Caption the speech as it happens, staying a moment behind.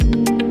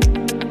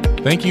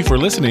Thank you for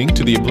listening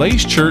to the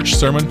Ablaze Church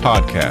Sermon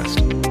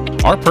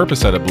Podcast. Our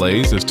purpose at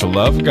Ablaze is to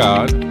love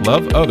God,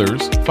 love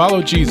others,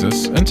 follow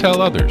Jesus, and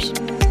tell others.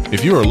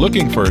 If you are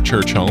looking for a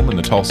church home in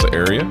the Tulsa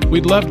area,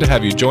 we'd love to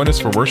have you join us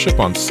for worship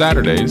on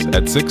Saturdays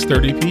at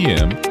 6:30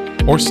 p.m.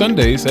 or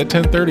Sundays at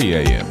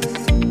 10:30 a.m.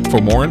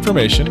 For more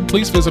information,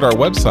 please visit our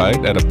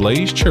website at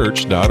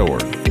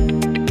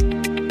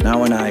ablazechurch.org.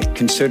 Now, when I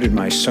considered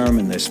my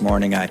sermon this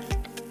morning, I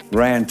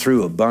ran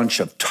through a bunch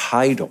of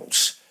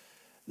titles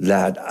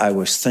that I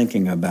was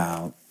thinking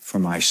about for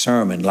my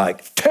sermon,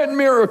 like 10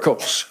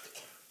 miracles.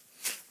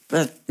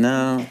 But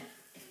no,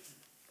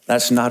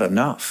 that's not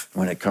enough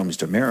when it comes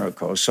to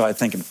miracles. So I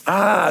think, the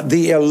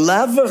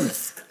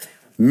 11th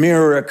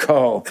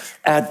miracle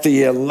at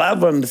the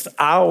 11th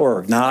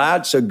hour. Now,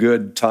 that's a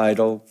good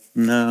title.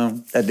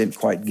 No, I didn't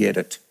quite get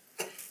it.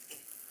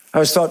 I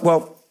was thought,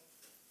 well,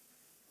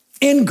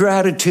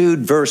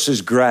 ingratitude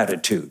versus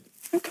gratitude.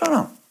 It kind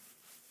of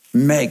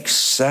makes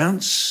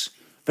sense.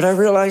 But I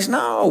realized,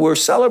 no, we're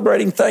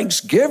celebrating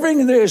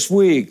Thanksgiving this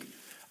week.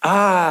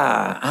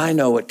 I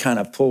know what kind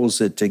of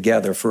pulls it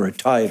together for a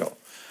title.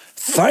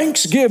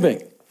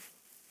 Thanksgiving.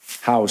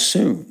 How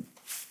soon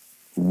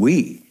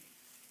we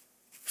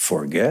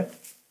forget.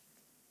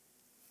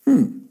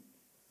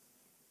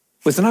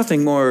 With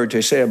nothing more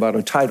to say about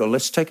a title,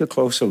 let's take a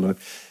closer look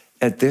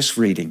at this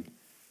reading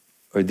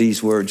or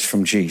these words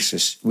from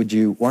Jesus. Would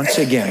you once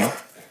again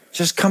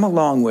just come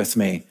along with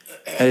me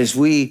as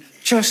we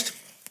just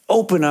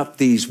open up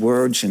these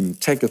words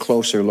and take a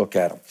closer look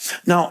at them.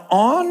 Now,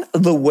 on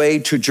the way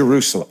to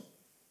Jerusalem,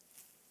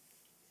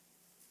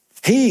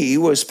 he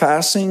was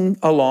passing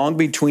along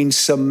between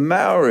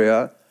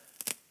Samaria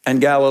and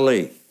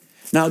Galilee.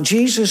 Now,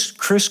 Jesus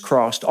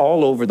crisscrossed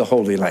all over the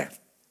Holy Land.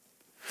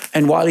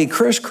 And while he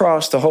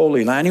crisscrossed the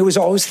Holy Land, he was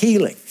always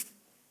healing.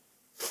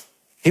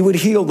 He would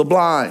heal the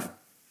blind,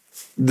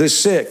 the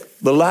sick,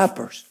 the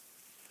lepers.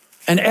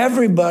 And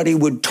everybody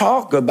would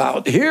talk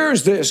about,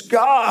 here's this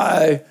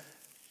guy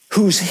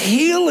who's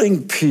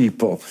healing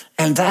people.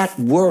 And that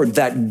word,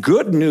 that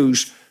good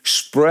news,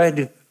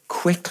 spread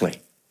quickly.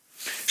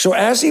 So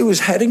as he was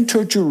heading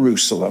to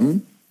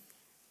Jerusalem,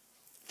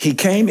 he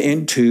came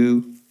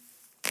into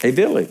a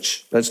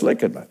village. That's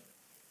Iconium.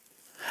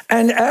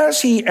 And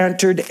as he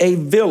entered a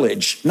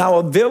village, now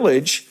a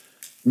village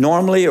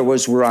normally it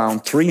was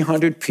around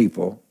 300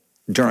 people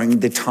during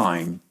the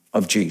time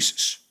of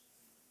Jesus.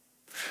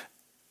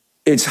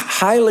 It's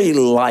highly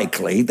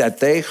likely that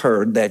they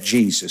heard that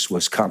Jesus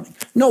was coming.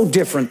 No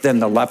different than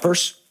the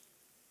lepers.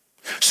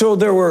 So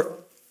there were,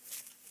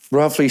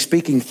 roughly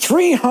speaking,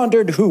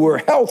 300 who were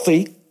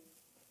healthy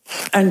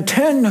and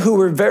 10 who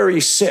were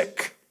very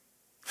sick.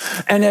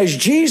 And as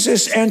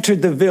Jesus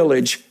entered the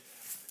village,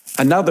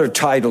 another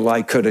title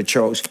I could have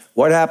chose,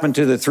 what happened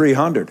to the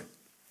 300?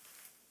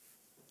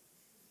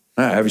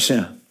 Have you seen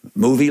a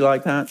movie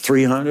like that?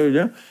 300?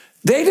 Yeah.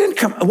 They didn't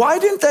come. Why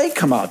didn't they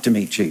come out to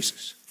meet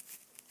Jesus?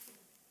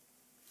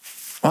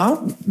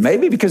 Well,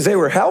 maybe because they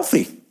were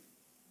healthy.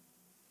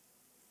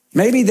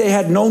 Maybe they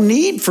had no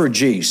need for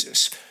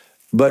Jesus.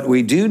 But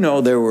we do know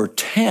there were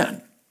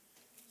 10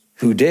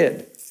 who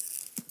did.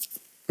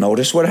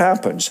 Notice what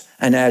happens.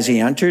 And as he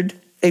entered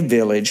a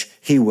village,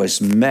 he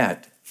was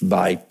met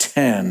by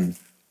 10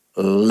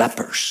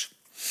 lepers.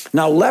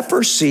 Now,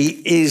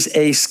 leprosy is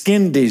a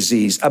skin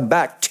disease, a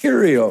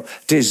bacterial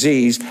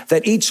disease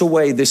that eats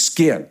away the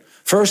skin.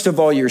 First of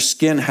all, your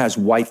skin has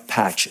white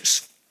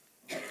patches.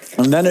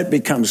 And then it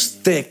becomes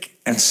thick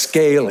and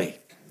scaly.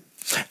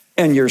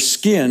 And your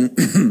skin,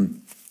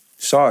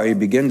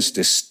 begins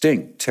to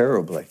stink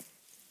terribly.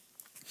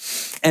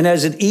 And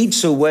as it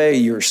eats away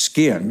your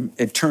skin,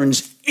 it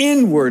turns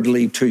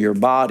inwardly to your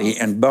body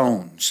and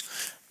bones.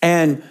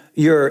 And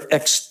your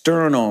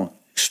external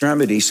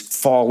extremities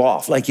fall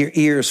off, like your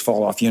ears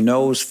fall off, your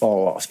nose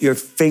fall off, your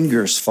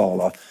fingers fall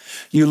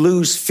off. You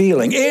lose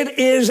feeling. It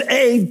is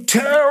a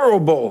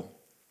terrible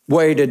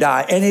way to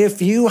die. And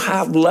if you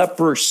have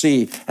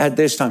leprosy at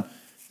this time,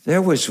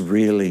 there was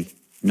really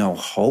no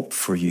hope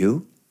for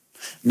you.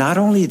 Not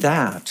only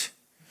that,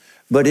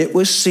 but it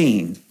was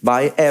seen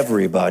by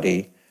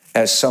everybody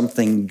as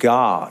something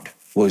God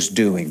was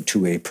doing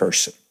to a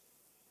person.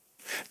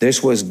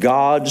 This was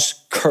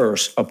God's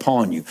curse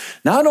upon you.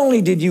 Not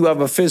only did you have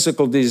a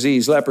physical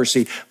disease,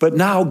 leprosy, but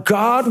now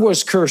God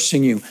was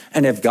cursing you.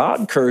 And if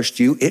God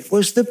cursed you, it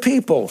was the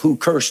people who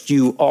cursed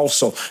you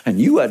also. And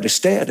you had to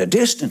stay at a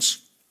distance.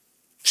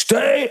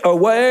 Stay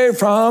away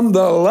from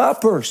the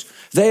lepers.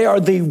 They are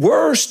the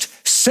worst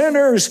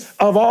sinners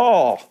of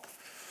all.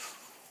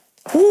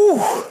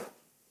 Whew.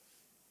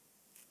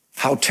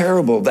 How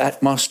terrible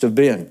that must have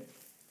been.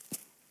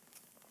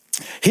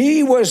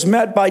 He was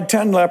met by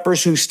 10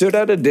 lepers who stood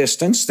at a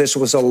distance. This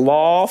was a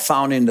law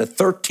found in the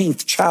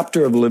 13th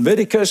chapter of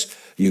Leviticus.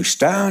 You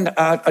stand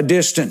at a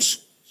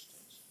distance.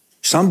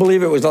 Some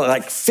believe it was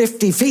like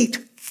 50 feet.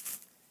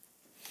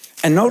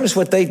 And notice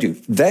what they do.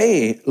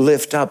 They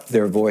lift up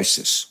their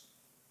voices.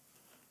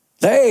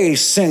 They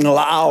sing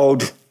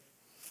loud,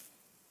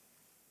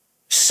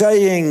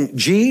 saying,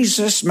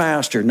 Jesus,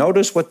 Master.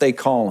 Notice what they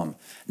call him.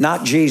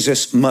 not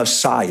Jesus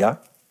Messiah,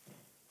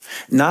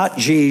 not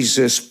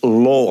Jesus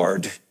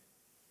Lord,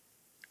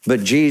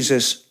 but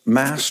Jesus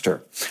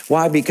Master.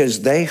 Why?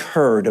 Because they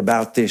heard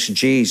about this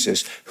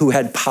Jesus who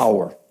had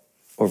power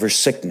over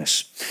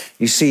sickness.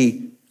 You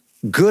see,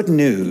 good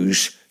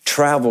news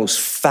travels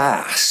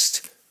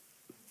fast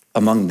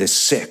among the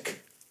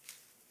sick,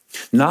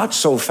 not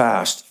so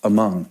fast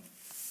among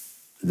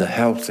the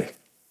healthy.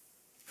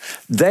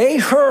 They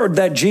heard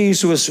that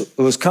Jesus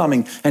was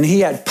coming and he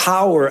had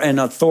power and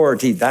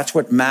authority. That's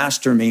what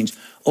master means,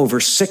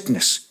 over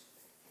sickness.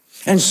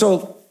 And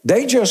so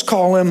they just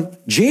call him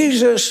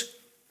Jesus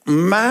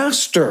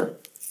Master.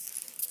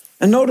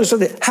 And notice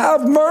that,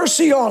 have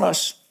mercy on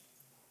us.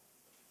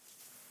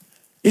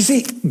 You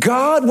see,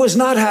 God was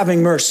not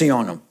having mercy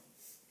on them.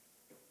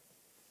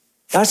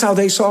 That's how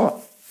they saw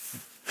it.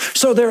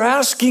 So they're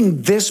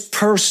asking this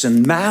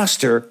person,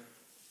 Master,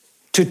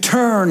 to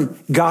turn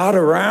God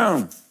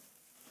around.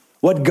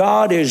 What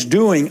God is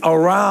doing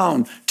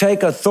around,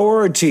 take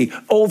authority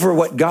over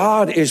what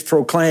God is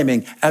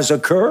proclaiming as a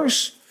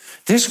curse.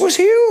 This was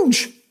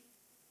huge.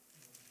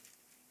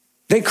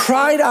 They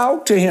cried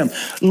out to him,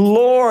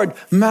 Lord,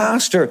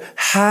 Master,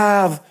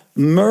 have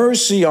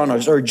mercy on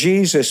us, or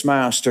Jesus,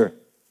 Master.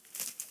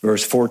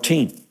 Verse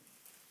 14.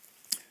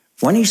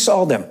 When he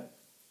saw them,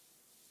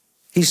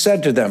 he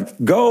said to them,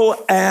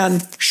 go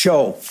and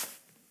show.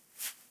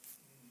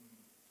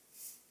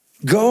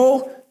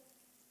 Go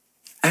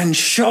and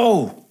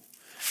show.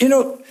 You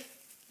know,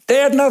 they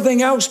had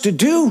nothing else to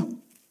do.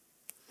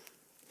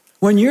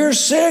 When you're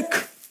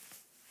sick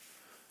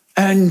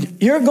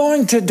and you're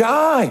going to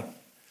die,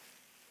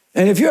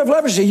 and if you have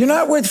leprosy, you're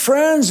not with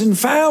friends and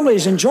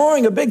families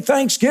enjoying a big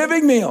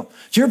Thanksgiving meal.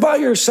 You're by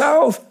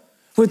yourself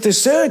with the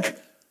sick.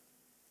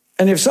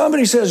 And if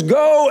somebody says,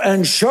 go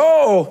and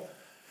show,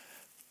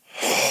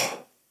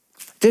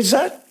 does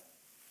that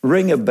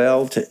ring a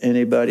bell to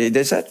anybody?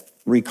 Does that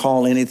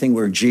recall anything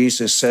where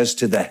Jesus says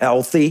to the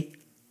healthy,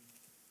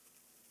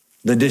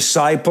 the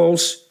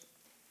disciples,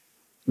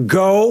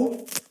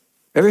 go?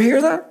 Ever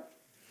hear that?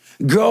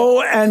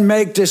 Go and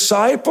make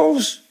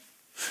disciples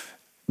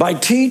by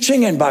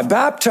teaching and by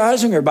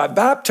baptizing, or by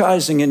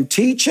baptizing and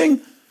teaching.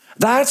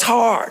 That's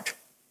hard.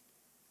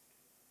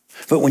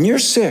 But when you're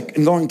sick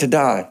and going to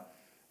die,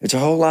 it's a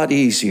whole lot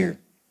easier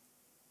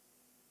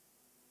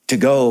to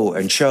go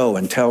and show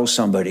and tell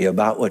somebody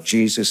about what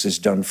Jesus has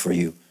done for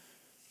you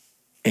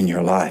in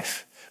your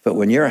life. But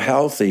when you're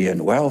healthy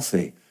and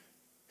wealthy,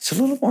 it's a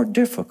little more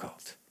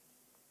difficult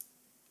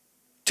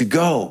to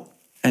go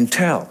and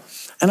tell.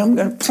 And I'm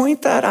going to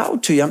point that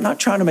out to you. I'm not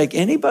trying to make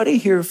anybody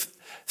here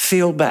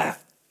feel bad,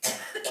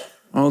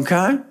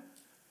 okay?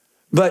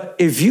 But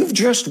if you've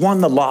just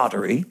won the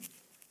lottery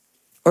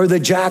or the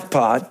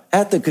jackpot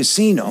at the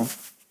casino,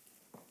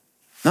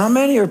 not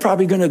many are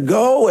probably going to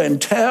go and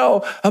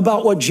tell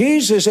about what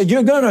Jesus said.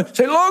 You're going to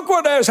say, look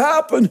what has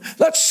happened.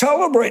 Let's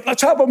celebrate.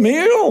 Let's have a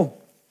meal.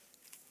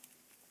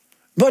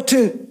 But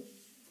to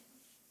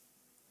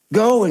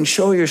go and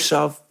show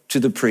yourself to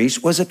the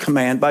priest was a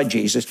command by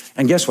Jesus.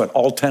 And guess what?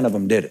 All 10 of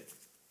them did it.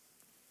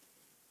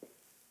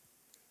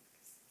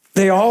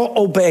 They all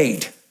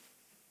obeyed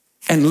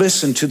and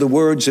listened to the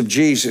words of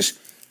Jesus.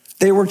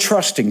 They were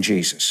trusting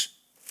Jesus.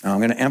 Now I'm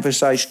going to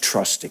emphasize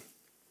trusting.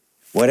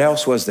 What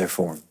else was there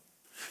for them?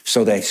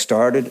 So they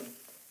started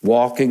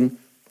walking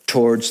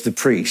towards the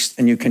priest.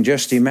 And you can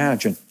just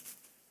imagine,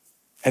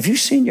 have you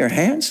seen your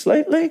hands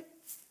lately?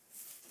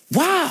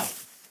 Wow.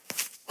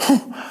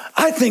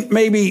 I think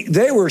maybe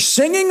they were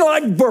singing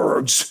like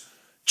birds,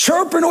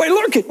 chirping away.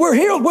 Look, we're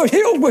healed, we're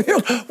healed, we're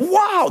healed.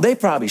 Wow. They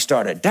probably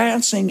started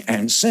dancing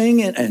and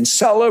singing and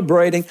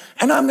celebrating.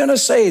 And I'm going to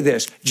say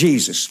this,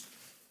 Jesus.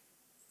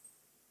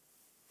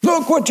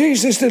 Look what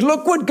Jesus did.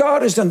 Look what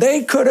God has done.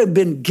 They could have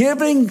been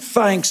giving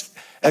thanks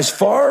as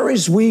far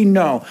as we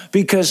know,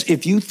 because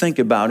if you think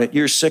about it,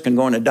 you're sick and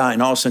going to die,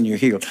 and all of a sudden you're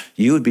healed.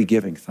 You would be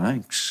giving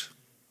thanks.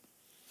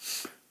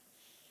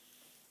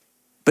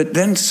 But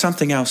then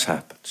something else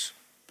happens.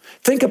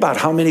 Think about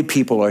how many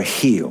people are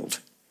healed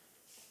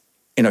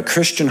in a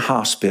Christian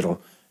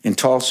hospital in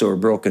Tulsa or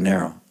Broken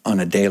Arrow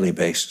on a daily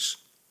basis.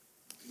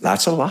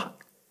 That's a lot.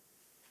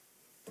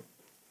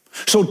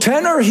 So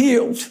 10 are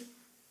healed.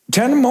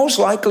 10 most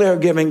likely are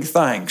giving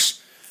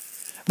thanks.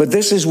 But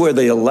this is where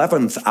the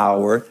 11th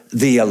hour,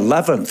 the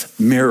 11th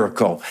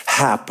miracle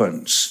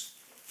happens.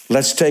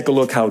 Let's take a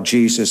look how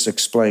Jesus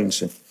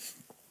explains it.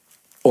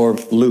 Or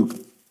Luke.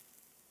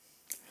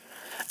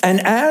 And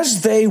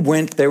as they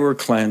went, they were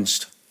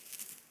cleansed.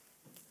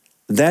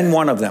 Then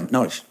one of them,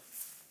 notice,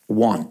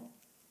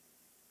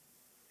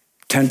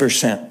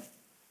 10%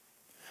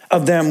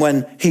 of them,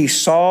 when he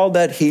saw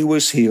that he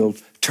was healed,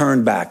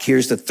 turned back.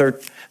 Here's the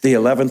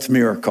 11th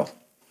miracle.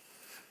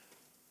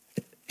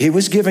 He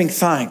was giving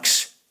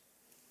thanks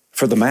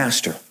for the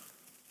master.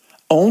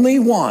 Only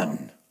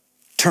one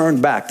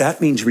turned back.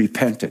 That means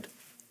repented.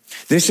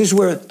 This is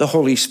where the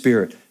Holy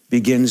Spirit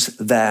begins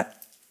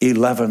that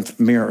 11th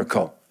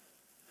miracle.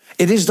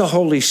 It is the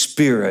Holy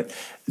Spirit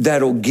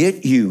that'll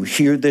get you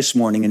here this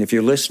morning, and if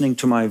you're listening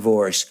to my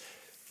voice,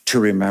 to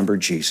remember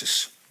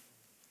Jesus.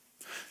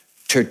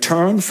 to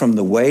turn from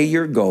the way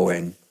you're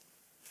going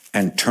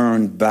and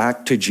turn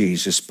back to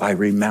Jesus by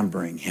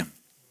remembering him.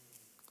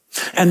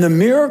 And the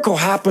miracle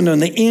happened on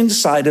the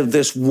inside of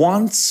this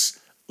once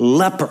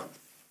leper.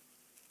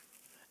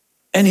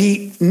 And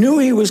he knew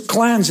he was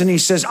cleansed, and he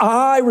says,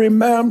 I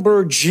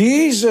remember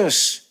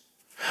Jesus.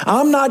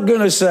 I'm not going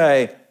to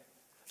say,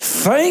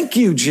 thank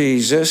you,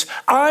 Jesus.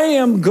 I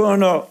am going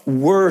to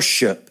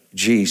worship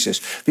Jesus.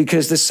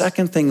 Because the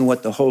second thing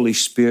what the Holy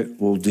Spirit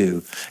will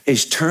do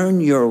is turn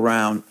you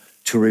around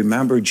to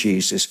remember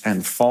Jesus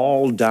and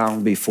fall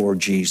down before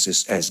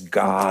Jesus as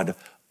God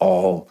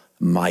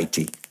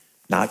Almighty.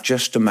 Not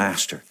just a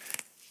master,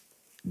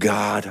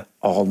 God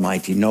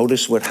Almighty.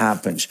 Notice what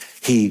happens.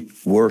 He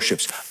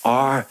worships.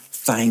 Our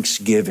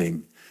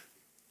thanksgiving,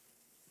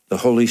 the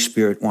Holy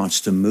Spirit wants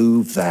to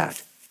move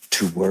that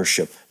to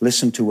worship.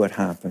 Listen to what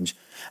happens.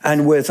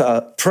 And with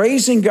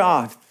praising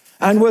God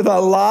and with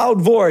a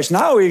loud voice,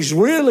 now he's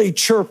really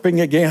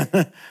chirping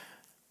again.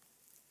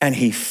 And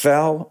he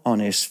fell on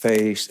his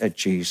face at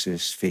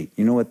Jesus' feet.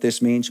 You know what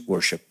this means?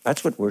 Worship.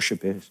 That's what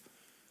worship is.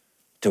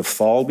 To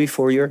fall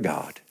before your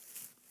God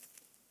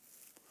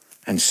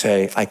and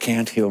say, I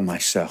can't heal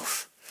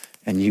myself,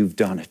 and you've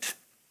done it.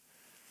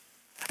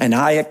 And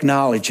I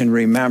acknowledge and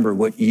remember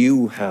what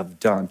you have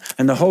done.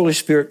 And the Holy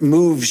Spirit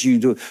moves you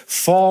to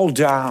fall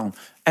down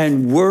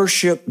and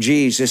worship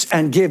Jesus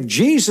and give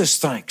Jesus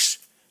thanks.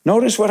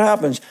 Notice what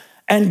happens.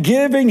 And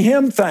giving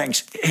him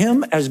thanks,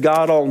 him as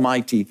God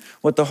Almighty.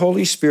 What the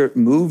Holy Spirit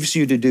moves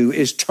you to do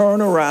is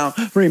turn around,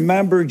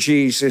 remember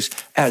Jesus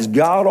as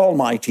God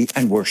Almighty,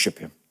 and worship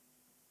him.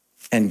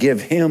 And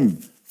give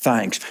him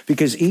thanks.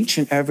 Because each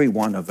and every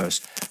one of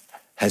us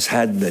has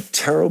had the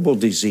terrible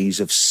disease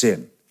of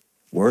sin,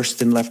 worse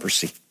than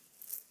leprosy.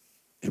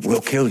 It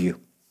will kill you.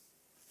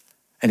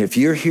 And if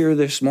you're here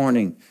this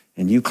morning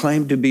and you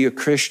claim to be a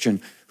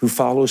Christian who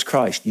follows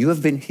Christ, you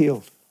have been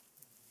healed.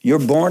 You're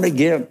born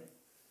again.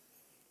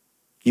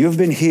 You have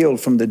been healed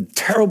from the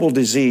terrible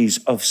disease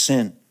of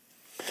sin.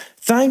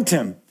 Thanked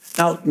him.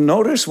 Now,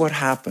 notice what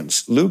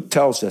happens. Luke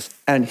tells us,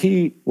 and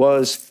he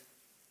was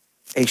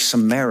a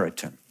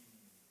Samaritan.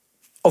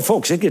 Oh,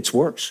 folks, it gets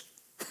worse.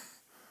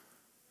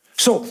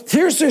 So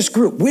here's this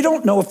group. We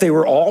don't know if they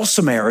were all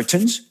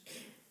Samaritans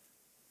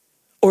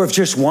or if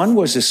just one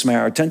was a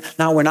Samaritan.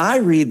 Now, when I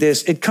read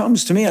this, it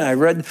comes to me, and I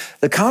read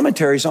the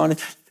commentaries on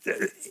it.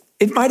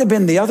 It might have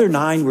been the other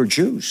 9 were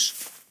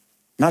Jews,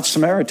 not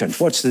Samaritans.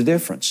 What's the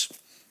difference?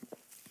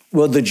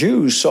 Well, the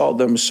Jews saw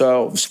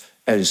themselves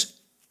as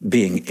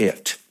being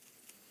it,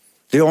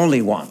 the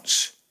only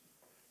ones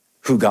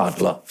who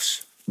God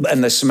loves.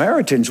 And the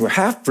Samaritans were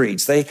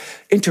half-breeds. They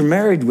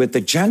intermarried with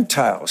the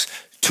Gentiles.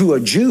 To a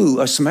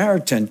Jew, a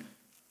Samaritan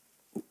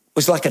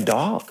was like a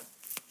dog.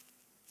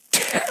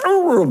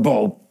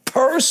 Terrible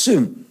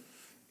person.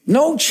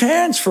 No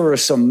chance for a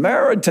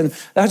Samaritan.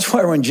 That's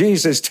why when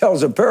Jesus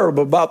tells a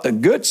parable about the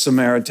good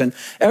Samaritan,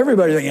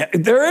 everybody's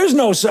thinking, there is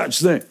no such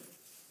thing.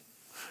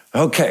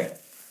 Okay.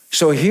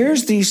 So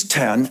here's these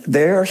 10,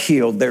 they're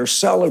healed, they're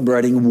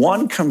celebrating.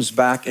 One comes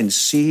back and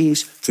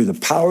sees through the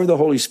power of the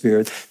Holy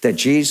Spirit that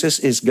Jesus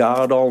is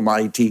God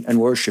Almighty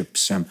and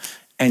worships him.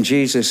 And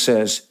Jesus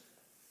says,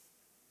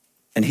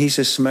 and he's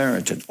a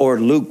Samaritan. Or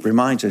Luke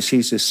reminds us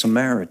he's a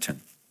Samaritan.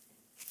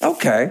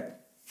 Okay,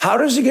 how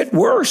does it get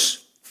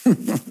worse?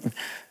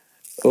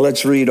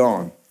 Let's read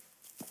on.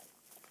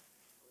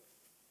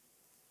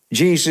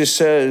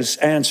 Jesus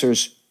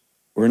answers,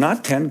 were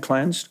not 10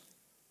 cleansed?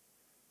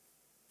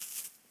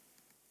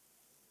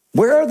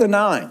 Where are the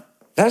 9?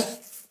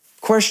 That's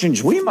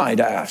questions we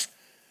might ask.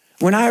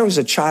 When I was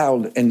a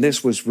child and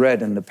this was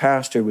read and the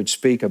pastor would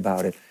speak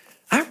about it,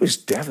 I was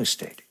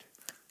devastated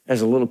as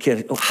a little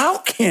kid. How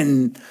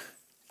can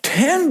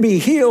 10 be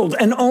healed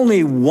and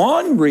only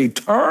 1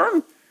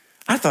 return?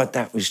 I thought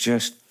that was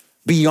just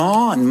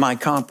beyond my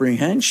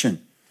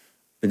comprehension.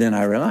 But then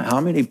I realized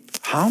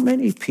how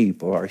many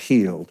people are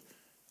healed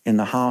in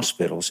the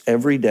hospitals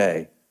every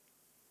day.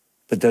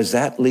 But does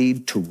that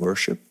lead to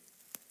worship?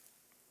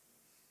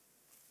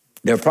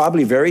 They're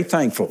probably very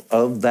thankful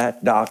of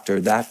that doctor,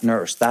 that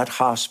nurse, that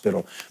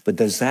hospital. But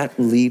does that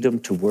lead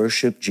them to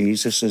worship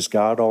Jesus as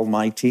God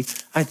Almighty?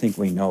 I think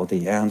we know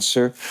the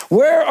answer.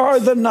 Where are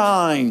the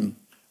 9?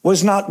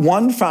 Was not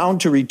one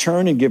found to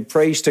return and give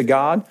praise to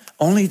God?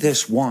 Only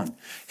this one.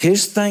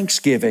 His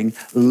thanksgiving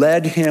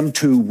led him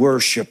to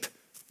worship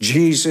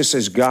Jesus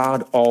as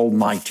God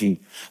Almighty,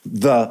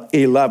 the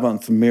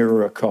 11th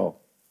miracle.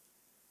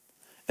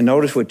 And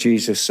notice what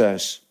Jesus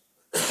says.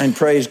 And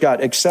praise God,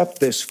 except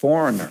this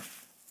foreigner.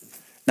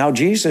 Now,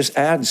 Jesus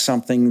adds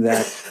something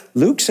that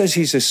Luke says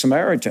he's a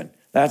Samaritan.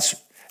 That's,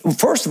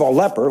 first of all,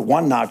 leper,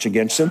 1 notch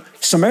against him.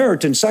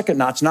 Samaritan, 2nd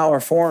notch, now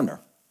a foreigner.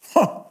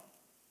 Huh.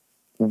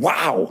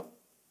 Wow.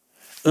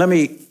 Let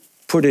me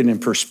put it in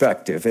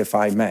perspective, if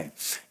I may.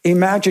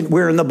 Imagine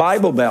we're in the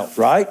Bible Belt,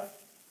 right?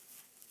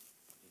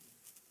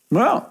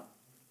 Well,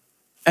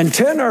 and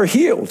 10 are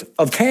healed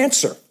of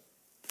cancer.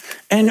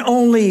 And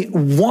only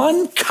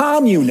 1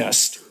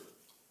 communist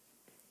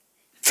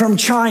from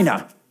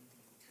China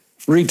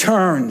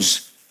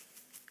returns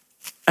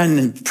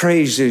and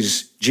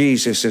praises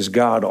Jesus as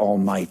God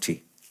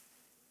Almighty.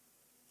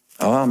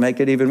 Oh, I'll make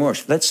it even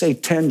worse. Let's say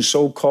 10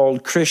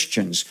 so-called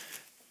Christians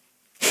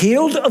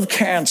healed of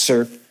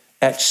cancer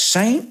at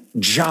St.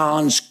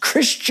 John's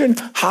Christian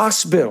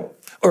Hospital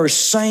or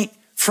St.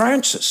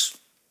 Francis.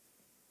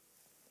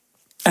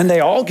 And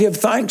they all give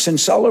thanks and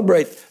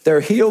celebrate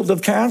they're healed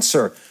of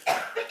cancer.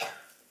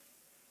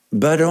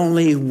 But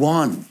only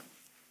one,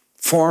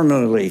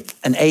 formerly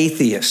an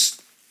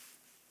atheist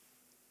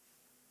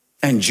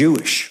and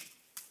Jewish,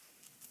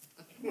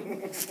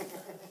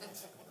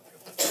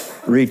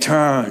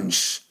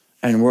 returns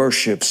and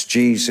worships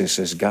Jesus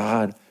as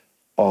God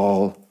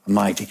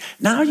Almighty.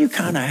 Now you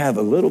kind of have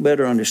a little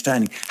better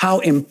understanding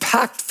how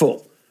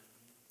impactful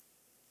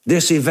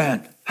this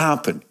event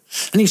happened.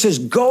 And he says,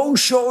 go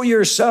show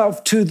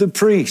yourself to the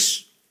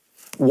priest.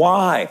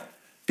 Why?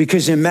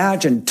 Because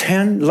imagine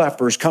 10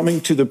 lepers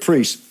coming to the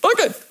priest. Look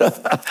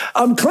at,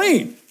 I'm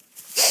clean.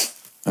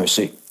 Let's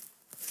see.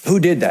 Who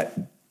did that?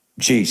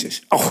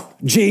 Jesus. Oh,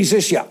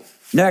 Jesus, yeah.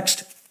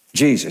 Next,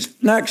 Jesus.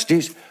 Next,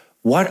 Jesus.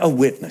 What a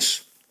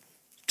witness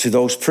to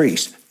those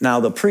priests. Now,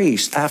 the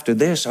priests, after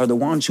this, are the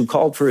ones who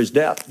called for his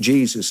death,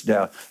 Jesus'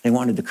 death. They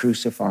wanted to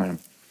crucify him.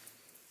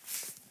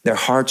 Their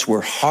hearts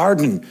were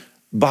hardened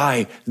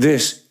by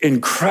this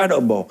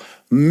incredible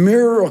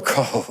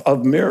miracle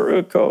of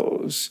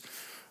miracles.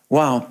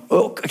 Wow.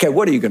 Okay,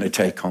 what are you going to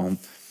take home?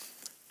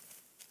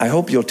 I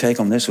hope you'll take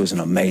home, this was an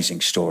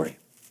amazing story.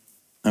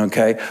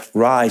 Okay,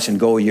 rise and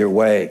go your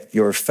way.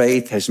 Your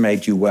faith has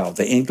made you well.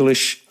 The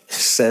English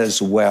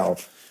says well.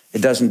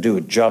 It doesn't do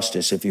it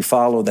justice. If you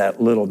follow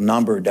that little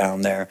number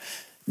down there,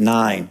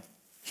 9,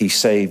 he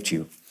saved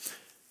you.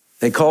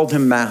 They called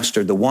him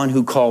Master. The one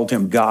who called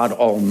him God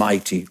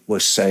Almighty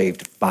was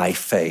saved by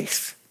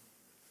faith.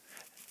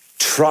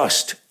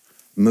 Trust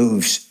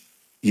moves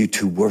you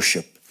to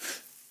worship.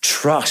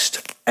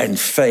 Trust and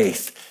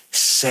faith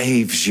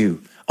saves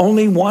you.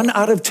 Only 1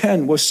 out of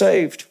 10 was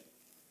saved.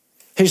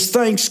 His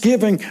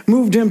thanksgiving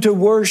moved him to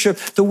worship.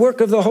 The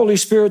work of the Holy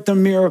Spirit, the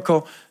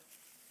miracle.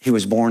 He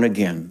was born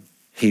again.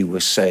 He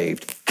was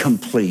saved,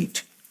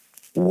 complete,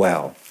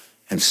 well.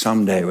 And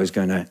someday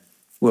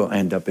we'll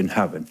end up in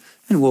heaven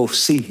and we'll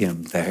see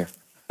him there.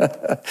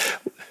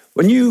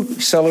 When you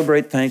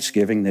celebrate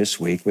Thanksgiving this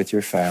week with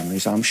your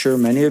families, I'm sure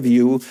many of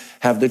you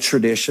have the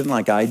tradition,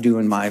 like I do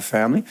in my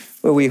family,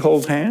 where we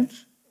hold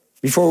hands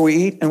before we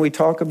eat and we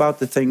talk about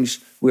the things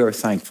we are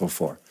thankful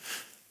for.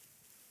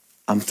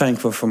 I'm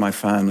thankful for my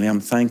family.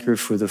 I'm thankful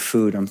for the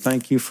food. I'm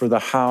thankful for the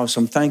house.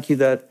 I'm thankful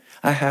that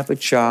I have a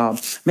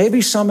job.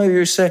 Maybe some of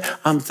you say,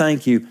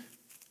 thank you,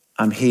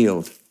 I'm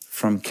healed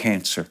from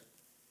cancer.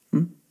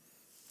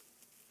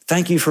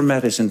 Thank you for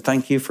medicine.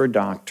 Thank you for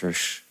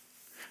doctors.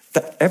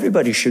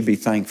 Everybody should be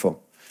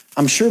thankful.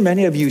 I'm sure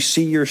many of you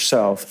see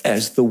yourself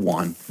as the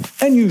one,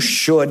 and you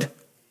should.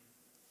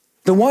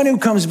 The one who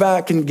comes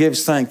back and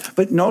gives thanks.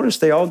 But notice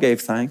they all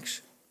gave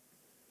thanks.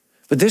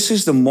 But this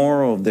is the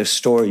moral of this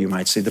story, you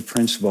might say, the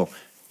principle.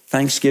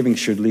 Thanksgiving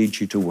should lead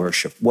you to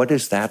worship. What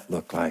does that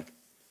look like?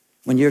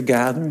 When you're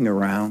gathering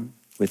around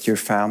with your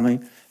family,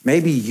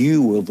 maybe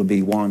you will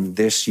be one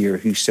this year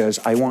who says,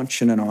 I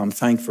want you to know I'm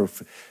thankful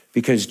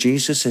because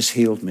Jesus has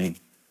healed me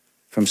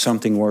from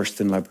something worse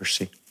than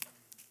leprosy.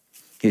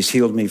 He's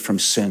healed me from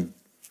sin,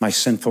 my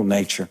sinful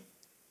nature.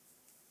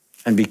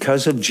 And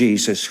because of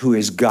Jesus, who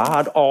is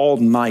God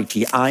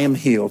Almighty, I am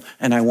healed.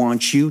 And I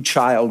want you,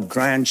 child,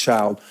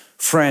 grandchild,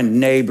 friend,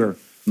 neighbor,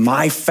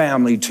 my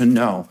family to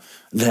know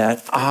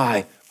that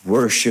I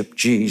worship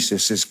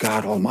Jesus as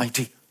God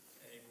Almighty.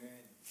 Amen.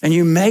 And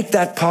you make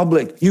that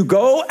public. You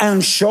go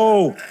and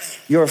show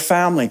your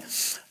family.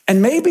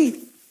 And maybe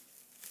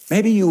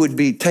you would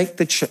take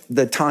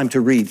the time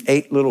to read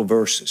 8 little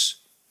verses.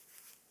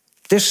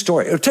 This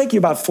story, it'll take you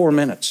about 4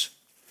 minutes.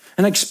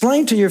 And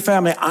explain to your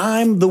family,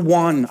 I'm the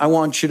one I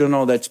want you to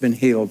know that's been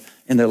healed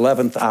in the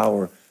 11th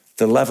hour,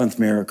 the 11th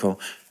miracle.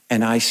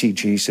 And I see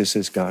Jesus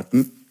as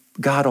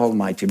God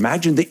Almighty.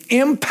 Imagine the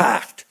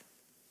impact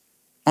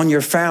on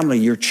your family,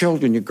 your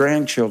children, your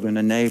grandchildren,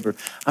 a neighbor.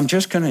 I'm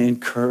just going to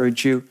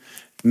encourage you.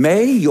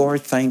 May your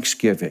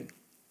Thanksgiving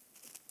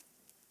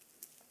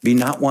be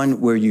not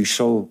one where you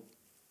so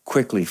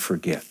quickly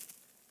forget.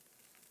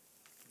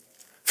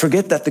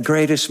 Forget that the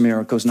greatest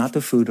miracle is not the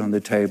food on the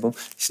table.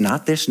 It's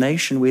not this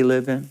nation we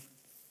live in.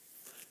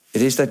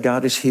 It is that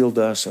God has healed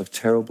us of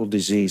terrible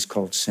disease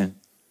called sin.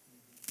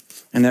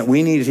 And that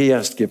we need,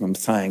 yes, to give him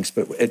thanks,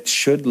 but it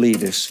should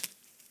lead us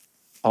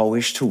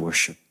always to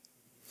worship.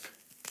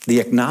 The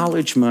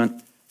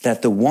acknowledgement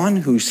that the one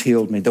who's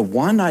healed me, the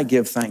one I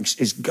give thanks,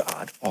 is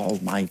God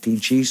Almighty,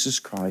 Jesus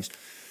Christ,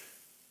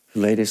 who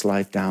laid his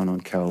life down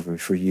on Calvary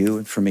for you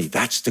and for me.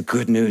 That's the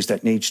good news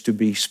that needs to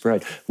be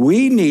spread.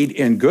 We need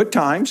in good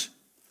times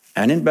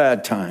and in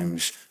bad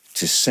times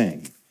to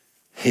sing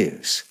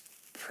his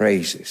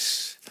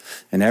praises.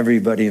 And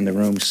everybody in the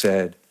room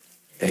said,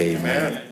 Amen.